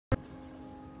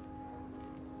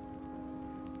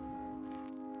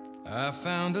I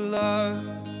found a love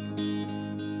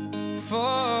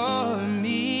for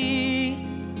me.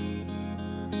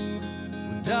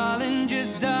 Well, darling,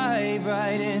 just dive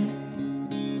right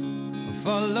in,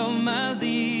 follow my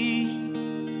lead.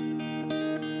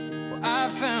 Well, I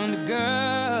found a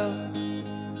girl,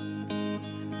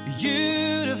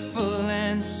 beautiful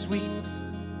and sweet.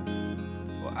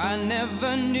 Well, I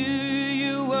never knew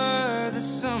you were the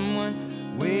someone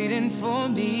waiting for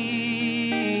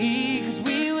me. 'Cause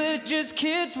we were just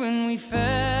kids when we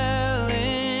fell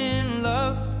in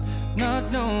love,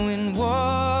 not knowing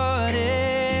what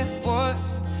it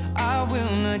was. I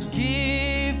will not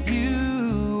give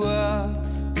you up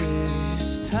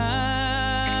this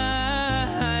time.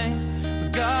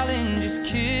 Well, darling, just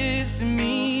kiss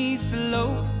me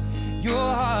slow.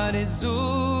 Your heart is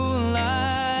all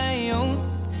I own,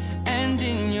 and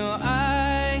in your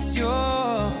eyes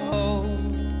you're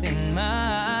holding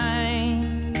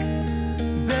mine.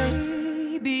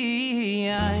 Baby,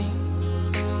 I'm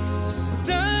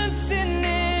dancing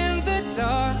in the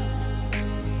dark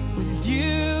with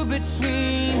you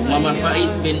between Muhammad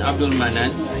Faeez bin Abdul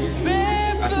Manan.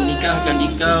 Aku nikahkan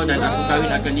dikau dan aku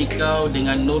kahwinkan dikau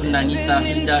dengan Nur Neta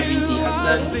binti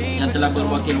Hasan yang telah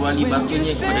berwakil wali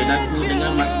batunya kepada daku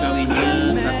dengan mas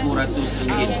kahwinnya RM100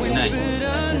 tunai.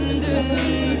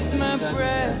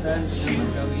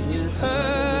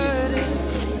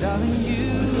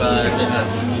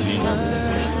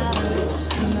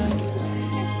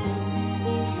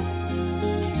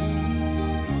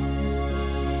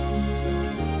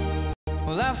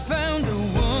 Well, I found a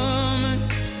woman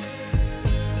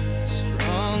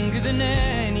stronger than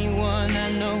anyone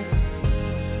I know.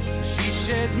 She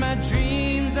shares my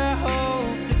dreams. I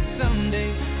hope that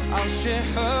someday I'll share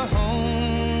her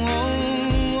home.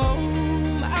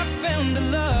 I found a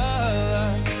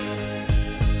love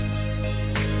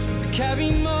to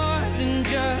carry more than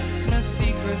just my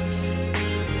secrets,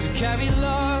 to carry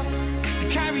love, to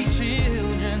carry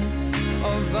children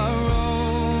of our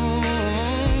own.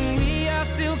 We are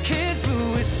still kids, but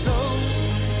we're so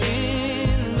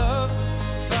in love,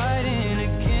 fighting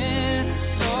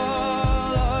against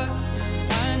all odds.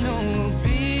 I know we'll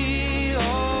be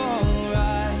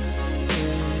alright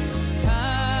this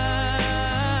time.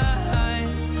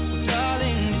 Well,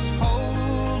 darling, just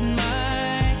hold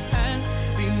my hand,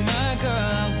 be my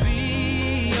girl, I'll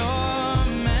be your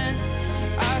man.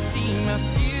 I see my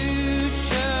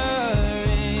future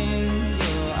in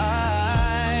your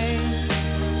eyes.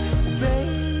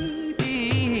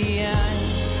 Baby, I'm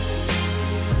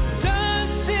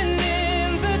dancing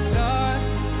in the dark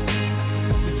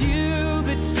with you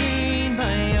between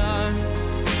my arms,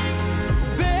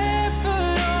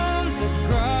 barefoot on the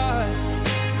grass,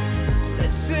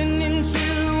 listening to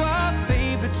our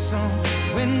favorite song.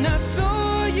 When I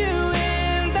saw you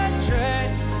in that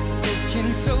dress,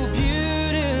 looking so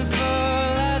beautiful,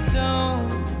 I don't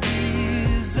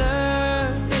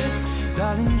deserve this.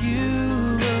 Darling, you